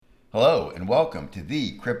Hello, and welcome to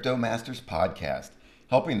the Crypto Masters Podcast,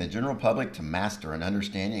 helping the general public to master an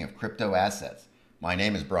understanding of crypto assets. My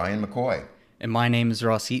name is Brian McCoy. And my name is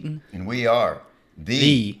Ross Eaton. And we are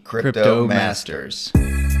the Crypto Masters.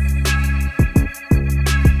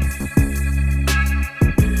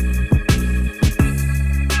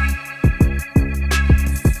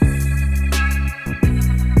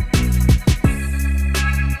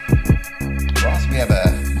 Ross, we have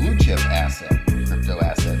a blue chip asset, crypto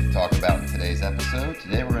asset, to talk about in today's episode.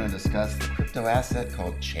 Today we're going to discuss the crypto asset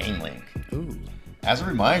called Chainlink. Ooh. As a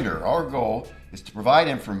reminder, our goal is to provide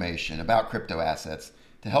information about crypto assets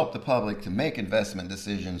to help the public to make investment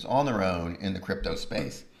decisions on their own in the crypto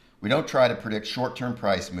space. We don't try to predict short-term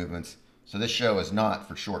price movements, so this show is not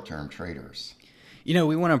for short-term traders.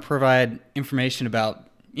 We want to provide information about,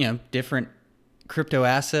 different crypto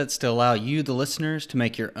assets to allow you, the listeners, to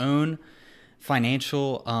make your own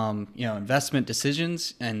financial, investment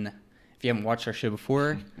decisions. And if you haven't watched our show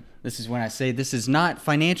before, this is when I say this is not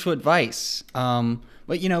financial advice. But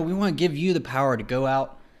we want to give you the power to go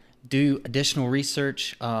out, do additional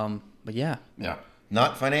research. Yeah,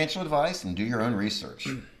 not financial advice, and do your own research.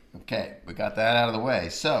 Okay, we got that out of the way.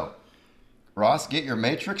 So, Ross, get your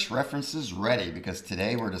matrix references ready because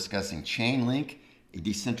today we're discussing Chainlink, a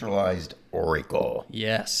decentralized oracle.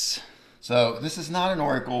 Yes. So this is not an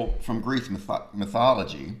oracle from Greek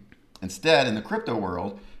mythology. Instead, in the crypto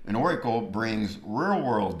world, an oracle brings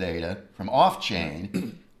real-world data from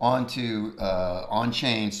off-chain onto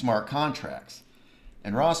on-chain smart contracts.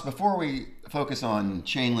 And Ross, before we focus on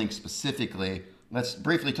Chainlink specifically, let's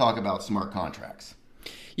briefly talk about smart contracts.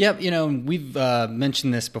 Yep, we've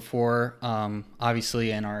mentioned this before,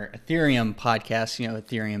 obviously in our Ethereum podcast,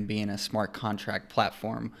 Ethereum being a smart contract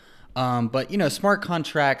platform. But smart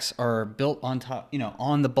contracts are built on top,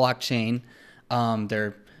 on the blockchain.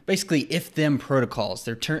 They're basically if-then protocols.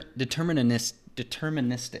 They're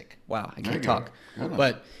deterministic. Wow, I can't talk.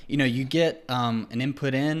 But you get an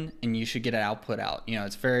input in, and you should get an output out.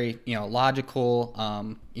 It's very logical.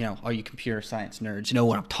 All you computer science nerds know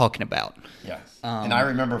what I'm talking about. Yes, and I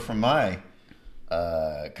remember from my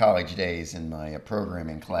college days in my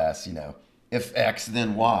programming class, if X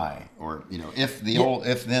then Y, or if the old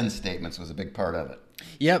if then statements was a big part of it.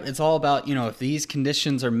 Yep, it's all about if these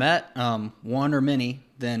conditions are met, one or many,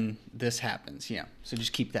 then this happens. So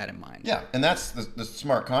just keep that in mind. Yeah, and that's the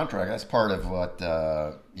smart contract. That's part of what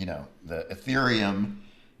the Ethereum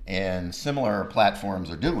and similar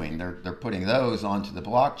platforms are doing. They're putting those onto the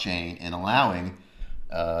blockchain and allowing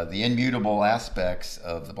the immutable aspects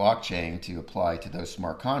of the blockchain to apply to those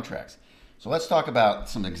smart contracts. So let's talk about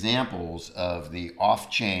some examples of the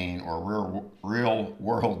off-chain or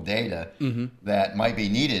real-world data that might be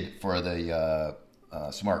needed for the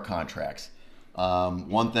smart contracts.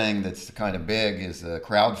 One thing that's kind of big is the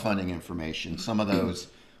crowdfunding information. Some of those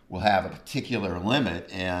will have a particular limit,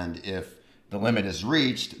 and if the limit is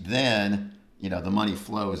reached, then the money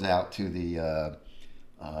flows out to the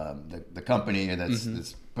company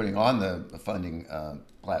that's putting on the funding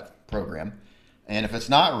program. And if it's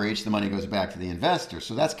not reached, the money goes back to the investor.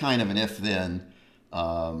 So that's kind of an if-then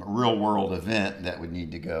real-world event that would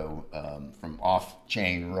need to go from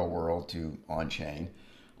off-chain real-world to on-chain.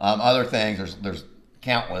 Other things, there's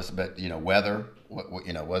countless, but weather.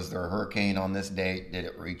 Was there a hurricane on this date? Did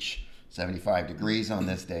it reach 75 degrees on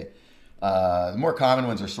this date? The more common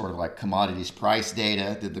ones are sort of like commodities price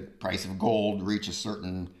data. Did the price of gold reach a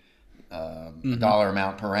certain dollar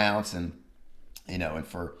amount per ounce? And and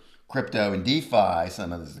for crypto and DeFi,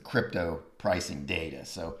 some of this is the crypto pricing data.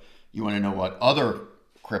 So you want to know what other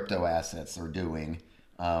crypto assets are doing.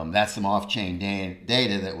 That's some off-chain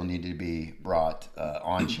data that will need to be brought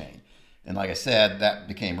on-chain. And like I said, that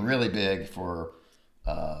became really big for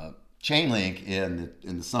Chainlink in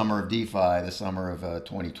the summer of DeFi, the summer of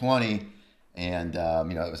 2020. And,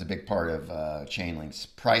 it was a big part of Chainlink's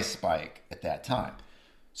price spike at that time.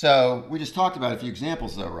 So we just talked about a few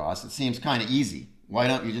examples, though, Ross. It seems kind of easy. Why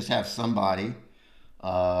don't you just have somebody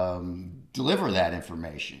deliver that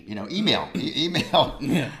information? Email. Look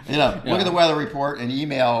at the weather report and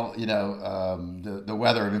email, the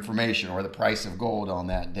weather of information or the price of gold on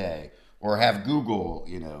that day, or have Google,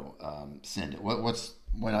 send it.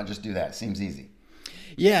 Why not just do that? It seems easy.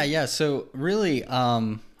 Yeah. So really,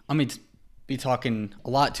 I'm going to be talking a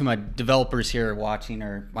lot to my developers here watching,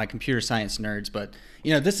 or my computer science nerds, but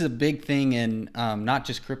this is a big thing in not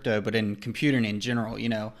just crypto, but in computing in general.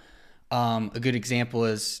 A good example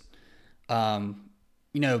is,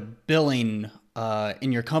 billing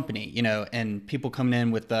in your company, and people coming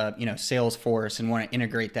in with, Salesforce and want to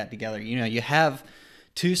integrate that together. You have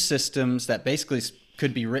two systems that basically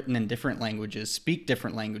could be written in different languages, speak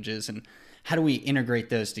different languages, and how do we integrate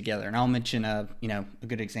those together? And I'll mention a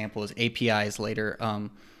good example is APIs later,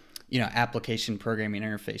 application programming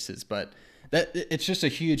interfaces. But that it's just a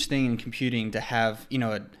huge thing in computing to have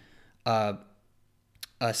a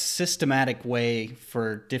systematic way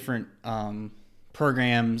for different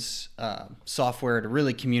programs, software to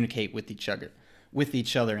really communicate with each other,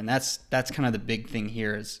 and that's kind of the big thing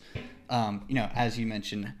here is, as you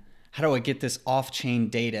mentioned, how do I get this off-chain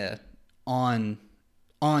data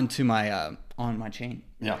onto my chain?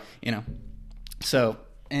 Yeah. So,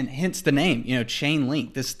 and hence the name,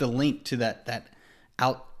 Chainlink. This is the link to that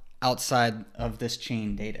outside of this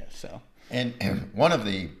chain data. So, and one of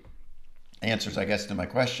the answers, I guess, to my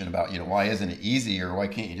question about why isn't it easy, or why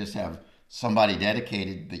can't you just have somebody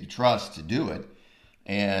dedicated that you trust to do it?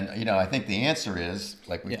 And I think the answer is,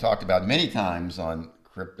 like we've talked about many times on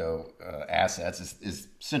crypto assets, is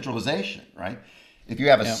centralization, right? If you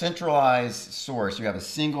have a centralized source, you have a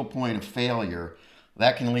single point of failure,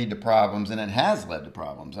 that can lead to problems, and it has led to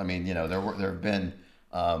problems. I mean, there have been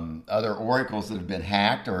other oracles that have been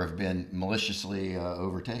hacked or have been maliciously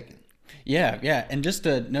overtaken. Yeah. And just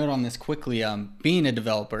to note on this quickly, being a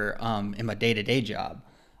developer in my day-to-day job,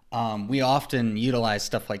 we often utilize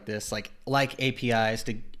stuff like this, like APIs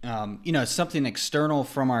to, something external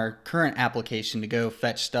from our current application to go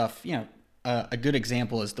fetch stuff. A good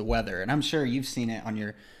example is the weather, and I'm sure you've seen it on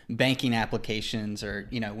your banking applications, or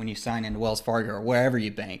when you sign into Wells Fargo or wherever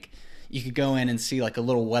you bank. You could go in and see like a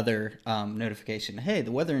little weather notification. Hey,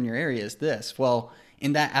 the weather in your area is this. Well,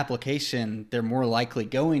 in that application, they're more likely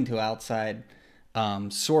going to outside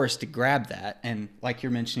source to grab that. And like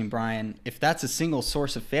you're mentioning, Brian, if that's a single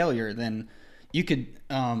source of failure, then you could,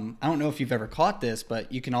 I don't know if you've ever caught this,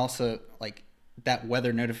 but you can also, like, that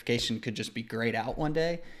weather notification could just be grayed out one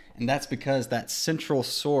day. And that's because that central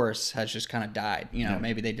source has just kind of died.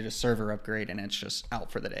 Maybe they did a server upgrade and it's just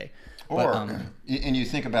out for the day. And you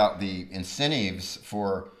think about the incentives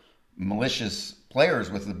for malicious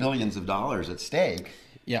players with the billions of dollars at stake.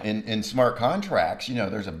 Yeah. In smart contracts,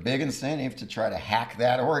 there's a big incentive to try to hack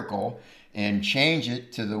that oracle and change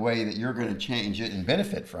it to the way that you're going to change it and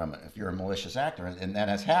benefit from it if you're a malicious actor, and that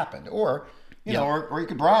has happened. Or you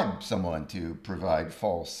could bribe someone to provide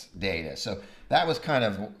false data. So that was kind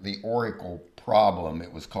of the oracle problem,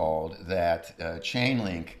 it was called, that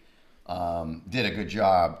Chainlink did a good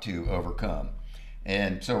job to overcome.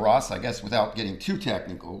 And so, Ross, I guess without getting too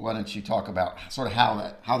technical, why don't you talk about sort of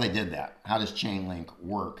how they did that? How does Chainlink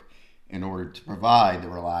work in order to provide the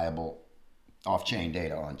reliable off-chain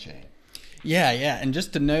data on-chain? Yeah. And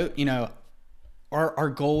just to note, our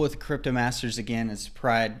goal with Crypto Masters, again, is to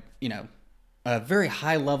provide, a very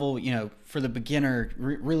high level, for the beginner,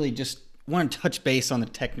 really just want to touch base on the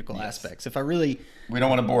technical aspects. We don't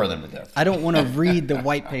want to bore them to death. I don't want to read the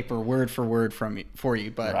white paper word for word for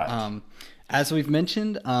you, but right. As we've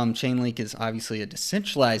mentioned, Chainlink is obviously a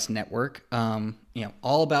decentralized network,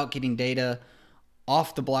 all about getting data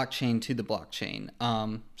off the blockchain to the blockchain.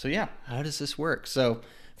 How does this work? So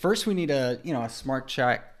first we need a smart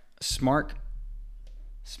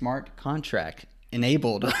contract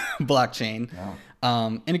enabled blockchain.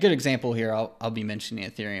 Wow. And a good example here, I'll be mentioning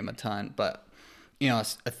Ethereum a ton, but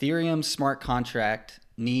Ethereum smart contract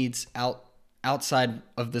needs outside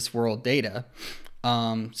of this world data.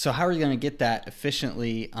 So how are you going to get that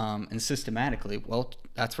efficiently and systematically? Well,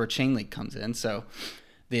 that's where Chainlink comes in. So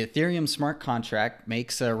the Ethereum smart contract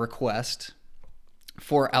makes a request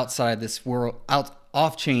for outside this world,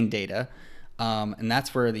 off-chain data, and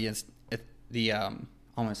that's where the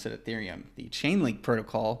almost said Ethereum, the Chainlink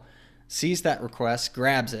protocol sees that request,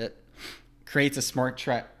 grabs it, creates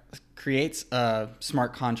a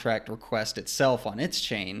smart contract request itself on its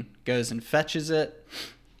chain, goes and fetches it.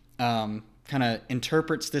 Kind of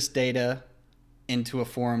interprets this data into a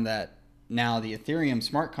form that now the Ethereum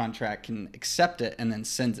smart contract can accept it and then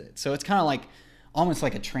sends it. So it's kind of like almost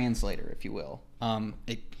like a translator, if you will.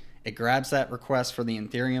 It grabs that request for the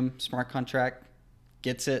Ethereum smart contract,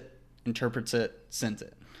 gets it, interprets it, sends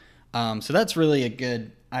it. So that's really a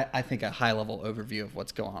good, I think, a high level overview of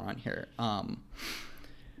what's going on here. And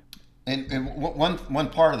one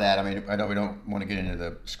part of that, I mean, I know we don't want to get into the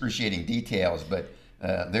excruciating details, but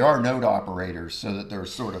there are node operators, so that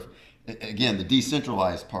there's sort of, again, the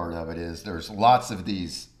decentralized part of it is there's lots of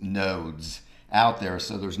these nodes out there,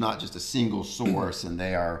 so there's not just a single source, and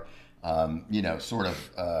they are, sort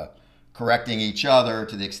of correcting each other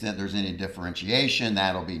to the extent there's any differentiation,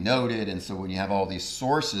 that'll be noted. And so when you have all these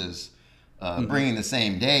sources bringing the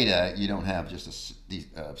same data, you don't have just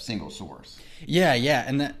a single source. Yeah,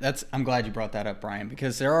 and that's I'm glad you brought that up, Brian,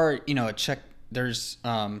 because there are there's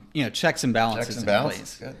checks and balances. Checks and in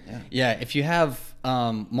balances. place. Good. Yeah. Yeah, if you have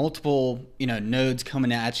multiple nodes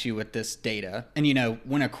coming at you with this data, and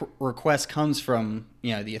when a request comes from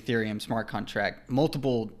the Ethereum smart contract,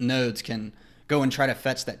 multiple nodes can go and try to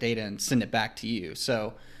fetch that data and send it back to you.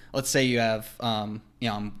 So let's say you have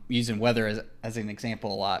I'm using weather as an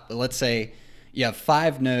example a lot, but let's say you have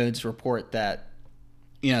 5 nodes report that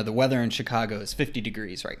the weather in Chicago is 50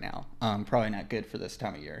 degrees right now. Probably not good for this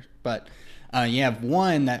time of year. But you have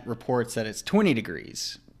one that reports that it's 20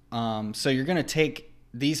 degrees. So you're going to take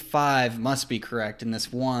these 5 must be correct, and this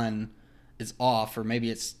one is off, or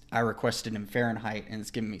maybe I requested in Fahrenheit and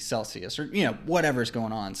it's giving me Celsius, or whatever's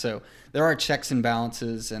going on. So there are checks and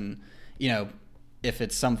balances, and if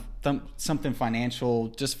it's something financial,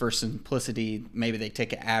 just for simplicity, maybe they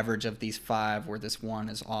take an average of these 5 where this one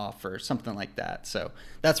is off or something like that. So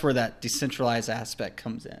that's where that decentralized aspect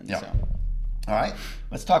comes in. Yeah. So. All right.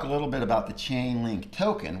 Let's talk a little bit about the Chainlink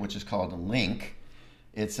token, which is called a link.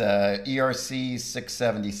 It's a ERC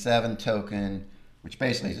 677 token, which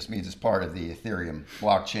basically just means it's part of the Ethereum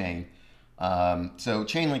blockchain. So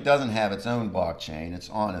Chainlink doesn't have its own blockchain.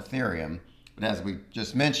 It's on Ethereum. But as we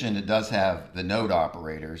just mentioned, it does have the node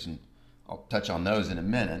operators, and I'll touch on those in a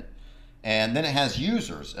minute. And then it has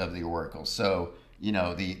users of the Oracle. So,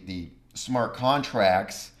 the smart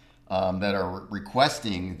contracts that are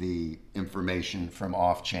requesting the information from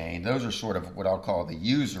off-chain, those are sort of what I'll call the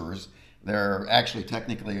users. They're actually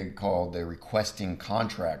technically called the requesting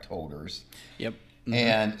contract holders. Yep. Mm-hmm.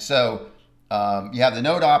 And so you have the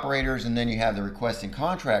node operators, and then you have the requesting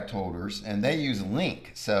contract holders, and they use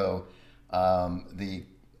Link. So the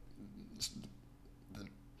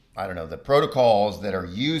protocols that are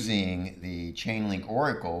using the Chainlink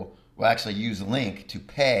Oracle will actually use Link to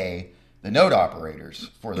pay the node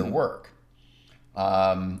operators for their work.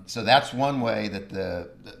 So that's one way that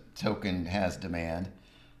the token has demand.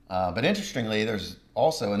 But interestingly, there's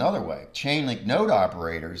also another way. Chainlink node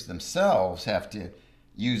operators themselves have to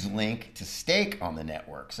use Link to stake on the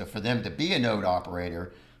network. So for them to be a node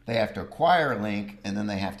operator, they have to acquire Link, and then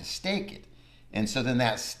they have to stake it. And so then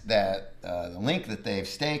the Link that they've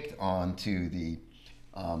staked onto the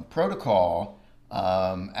protocol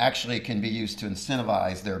actually can be used to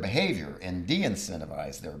incentivize their behavior and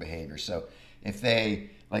de-incentivize their behavior. So if they,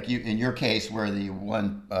 like you in your case, where the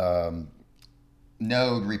one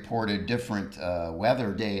node reported different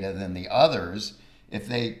weather data than the others, if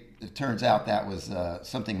it turns out that was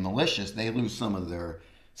something malicious, they lose some of their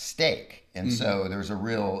stake. And so there's a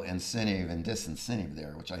real incentive and disincentive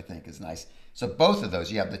there, which I think is nice. So both of those,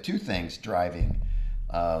 you have the two things driving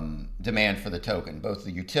demand for the token, both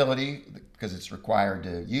the utility, because it's required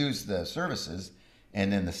to use the services, and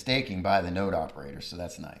then the staking by the node operator. So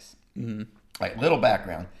that's nice. Mm-hmm. All right, little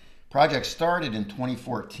background. Project started in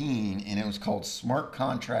 2014, and it was called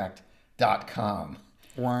smartcontract.com.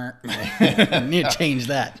 Need to change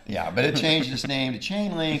that. Yeah, but it changed its name to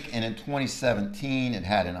Chainlink, and in 2017 it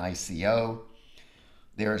had an ICO.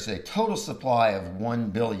 There's a total supply of 1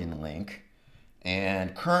 billion Link,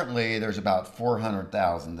 and currently there's about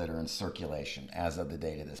 400,000 that are in circulation as of the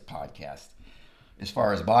date of this podcast. As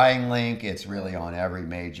far as buying Link, it's really on every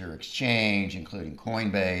major exchange, including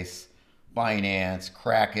Coinbase, Binance,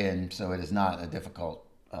 Kraken, so it is not a difficult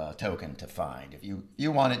token to find. If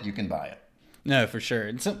you want it, you can buy it. No, for sure.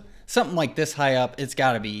 And something like this high up, it's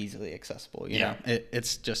got to be easily accessible. You know,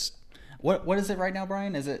 it's just what is it right now,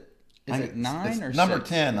 Brian? Is it 9 or number 6?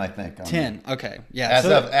 10? I think 10. Okay, yeah.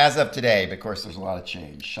 As of today, but of course, there's a lot of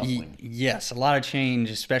change, shuffling. Yes, a lot of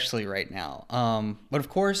change, especially right now. But of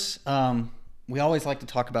course, we always like to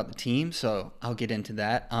talk about the team, so I'll get into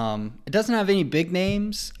that. It doesn't have any big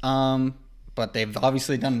names, but they've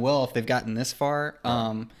obviously done well if they've gotten this far.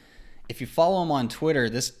 If you follow them on Twitter,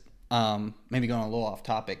 this. Maybe going a little off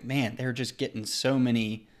topic, man, they're just getting so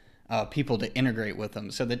many people to integrate with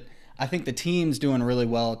them. So that I think the team's doing really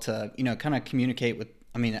well to, kind of communicate with,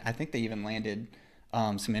 I think they even landed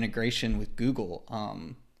some integration with Google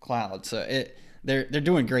Cloud. So they're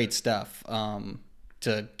doing great stuff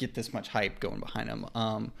to get this much hype going behind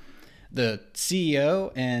them. The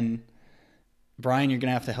CEO, and Brian, you're going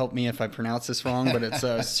to have to help me if I pronounce this wrong, but it's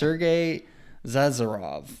Sergey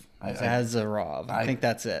Zazarov. I think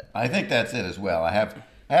that's it. I think that's it as well. I have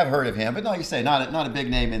heard of him, but like you say, not a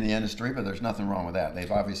big name in the industry, but there's nothing wrong with that.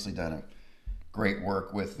 They've obviously done a great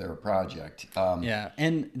work with their project.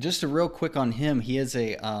 And just a real quick on him, he is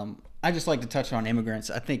I just like to touch on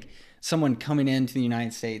immigrants. I think someone coming into the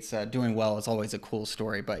United States doing well is always a cool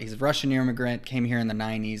story, but he's a Russian immigrant, came here in the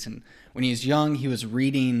 90s, and when he was young, he was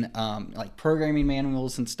reading like programming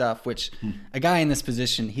manuals and stuff, which a guy in this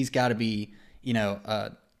position, he's got to be,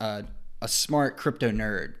 a smart crypto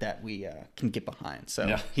nerd that we can get behind. So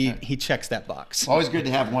Yeah. he checks that box. It's always good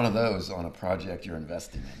to have one of those on a project you're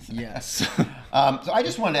investing in. Yes. So I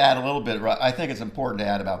just wanted to add a little bit. I think it's important to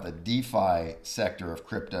add about the DeFi sector of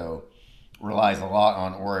crypto relies a lot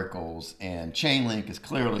on oracles, and Chainlink is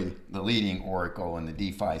clearly the leading oracle in the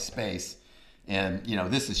DeFi space. And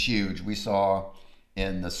this is huge. We saw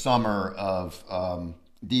in the summer of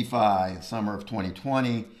DeFi, summer of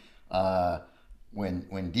 2020,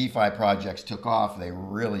 when DeFi projects took off, they were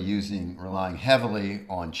really relying heavily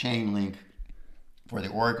on Chainlink for the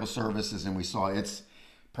oracle services, and we saw its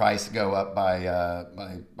price go up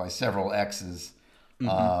by several X's.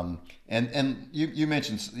 And you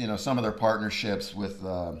mentioned some of their partnerships with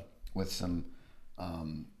some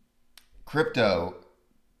crypto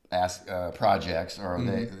projects, or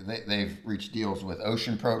they've reached deals with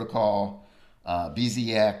Ocean Protocol,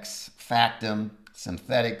 BZX, Factum,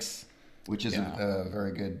 Synthetics, which is a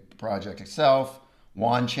very good project itself,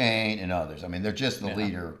 Wan Chain, and others. I mean, they're just the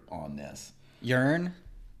leader on this. Yearn.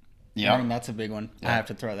 Yeah, Yearn, that's a big one. I have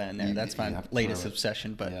to throw that in there. That's my latest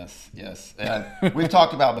obsession. But yes. We've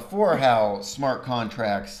talked about before how smart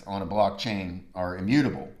contracts on a blockchain are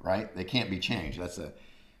immutable, right? They can't be changed. That's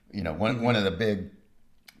one of the big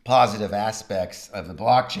positive aspects of the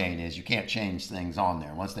blockchain is you can't change things on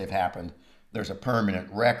there. Once they've happened, there's a permanent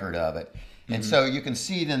record of it. And so you can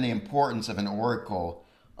see then the importance of an oracle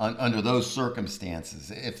under those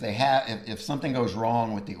circumstances. If something goes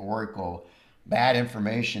wrong with the oracle, bad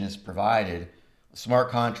information is provided, a smart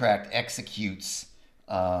contract executes,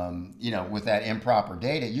 with that improper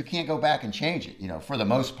data, you can't go back and change it, for the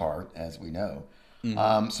most part, as we know.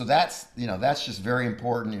 So that's just very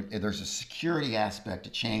important. There's a security aspect to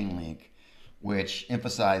Chainlink, which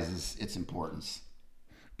emphasizes its importance.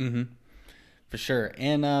 For sure.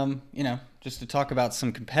 And, just to talk about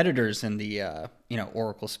some competitors in the,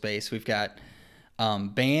 Oracle space, we've got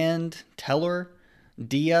Band, Teller,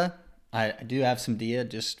 Dia. I do have some Dia,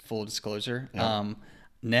 just full disclosure. Yeah.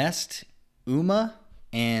 Nest, Uma,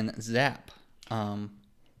 and Zap. Chainlink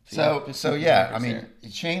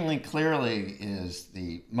clearly is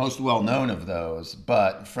the most well-known of those,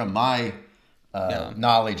 but from my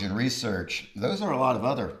knowledge and research, those are a lot of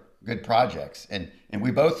other good projects, and we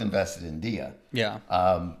both invested in Dia. Yeah.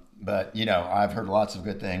 But I've heard lots of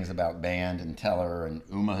good things about Band and Teller, and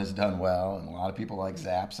Uma has done well, and a lot of people like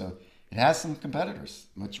Zap. So it has some competitors,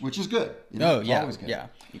 which is good. Always good. Yeah.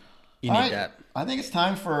 You need that. I think it's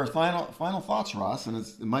time for final thoughts, Ross, and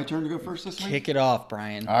it's my turn to go first this week. Kick it off,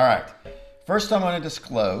 Brian. All right. First, I'm going to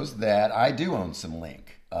disclose that I do own some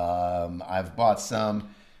Link. I've bought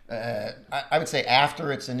some. I would say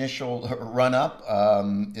after its initial run up,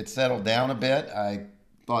 it settled down a bit. I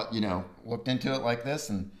thought, looked into it like this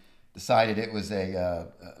and decided it was a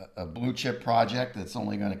blue chip project that's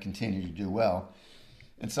only going to continue to do well.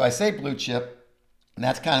 And so I say blue chip, and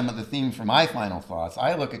that's kind of the theme for my final thoughts.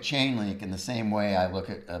 I look at Chainlink in the same way I look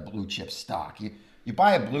at a blue chip stock. You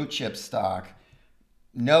buy a blue chip stock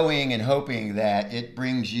knowing and hoping that it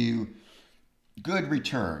brings you good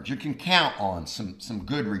returns. You can count on some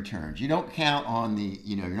good returns. You don't count on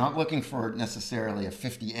you're not looking for necessarily a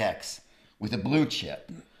 50x with a blue chip.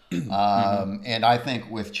 And I think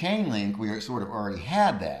with Chainlink, we sort of already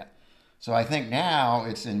had that. So I think now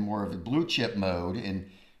it's in more of a blue chip mode, and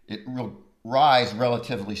it will rise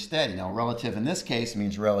relatively steady. Now, relative in this case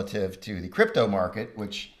means relative to the crypto market,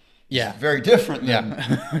 which is very different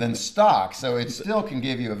than stock. So it still can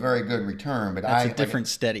give you a very good return. But it's a different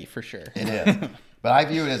steady for sure. It is. But I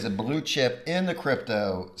view it as a blue chip in the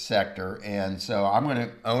crypto sector. And so I'm going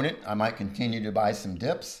to own it. I might continue to buy some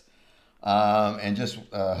dips and just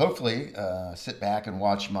hopefully sit back and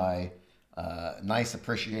watch my nice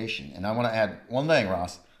appreciation. And I want to add one thing,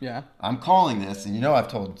 Ross. Yeah. I'm calling this, and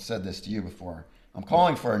I've said this to you before. I'm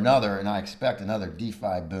calling for another, and I expect another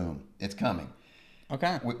DeFi boom. It's coming.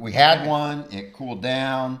 Okay. We had one. It cooled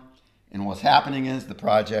down, and what's happening is the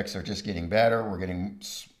projects are just getting better. We're getting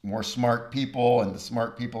more smart people, and the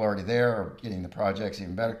smart people already there are getting the projects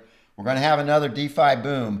even better. We're going to have another DeFi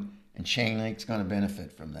boom, and Chainlink's going to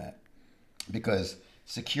benefit from that because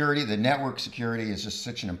security, the network security, is just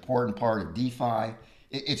such an important part of DeFi.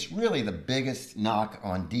 It's really the biggest knock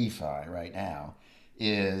on DeFi right now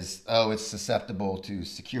is, it's susceptible to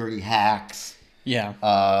security hacks. Yeah.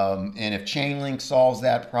 And if Chainlink solves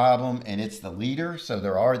that problem and it's the leader, so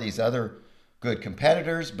there are these other good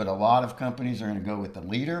competitors, but a lot of companies are going to go with the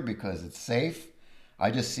leader because it's safe.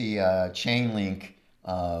 I just see Chainlink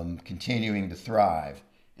continuing to thrive.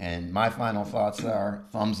 And my final thoughts are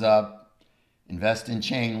thumbs up, invest in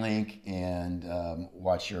Chainlink, and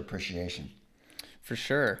watch your appreciation. For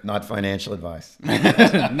sure. Not financial advice.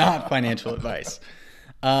 Not financial advice.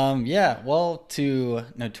 Yeah, well, to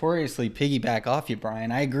notoriously piggyback off you, Brian,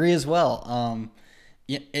 I agree as well.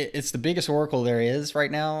 Yeah, it's the biggest oracle there is right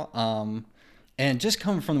now. And just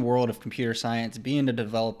coming from the world of computer science, being a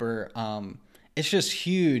developer, it's just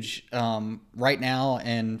huge right now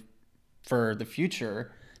and for the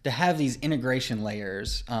future to have these integration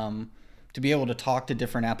layers, to be able to talk to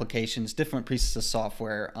different applications, different pieces of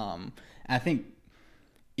software. I think,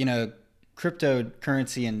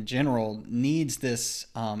 cryptocurrency in general needs this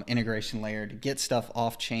integration layer to get stuff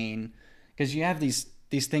off chain, because you have these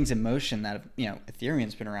things in motion that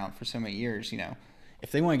Ethereum's been around for so many years.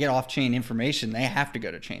 If they want to get off chain information, they have to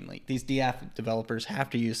go to Chainlink. These DApp developers have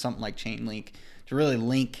to use something like Chainlink to really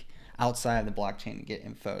link outside of the blockchain to get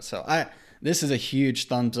info. So this is a huge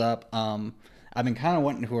thumbs up. I've been kind of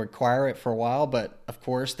wanting to acquire it for a while, but of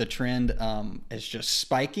course the trend is just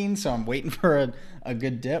spiking. So I'm waiting for a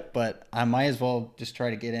good dip, but I might as well just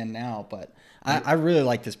try to get in now. But I really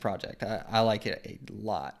like this project. I like it a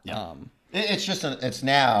lot. Yeah. It's just an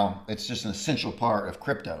essential part of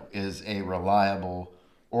crypto is a reliable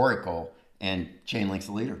oracle, and Chainlink's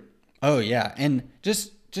the leader. Oh yeah, and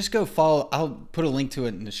just go follow. I'll put a link to it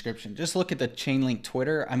in the description. Just look at the Chainlink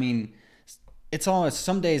Twitter. I mean, it's almost,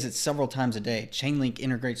 some days it's several times a day. Chainlink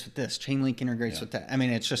integrates with this. Chainlink integrates with that. I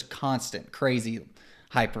mean, it's just constant, crazy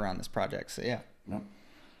hype around this project. So yeah. Yep.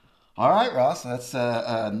 All right, Ross. That's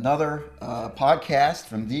another podcast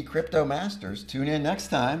from the Crypto Masters. Tune in next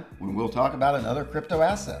time when we'll talk about another crypto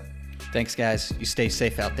asset. Thanks, guys. You stay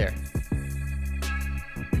safe out there.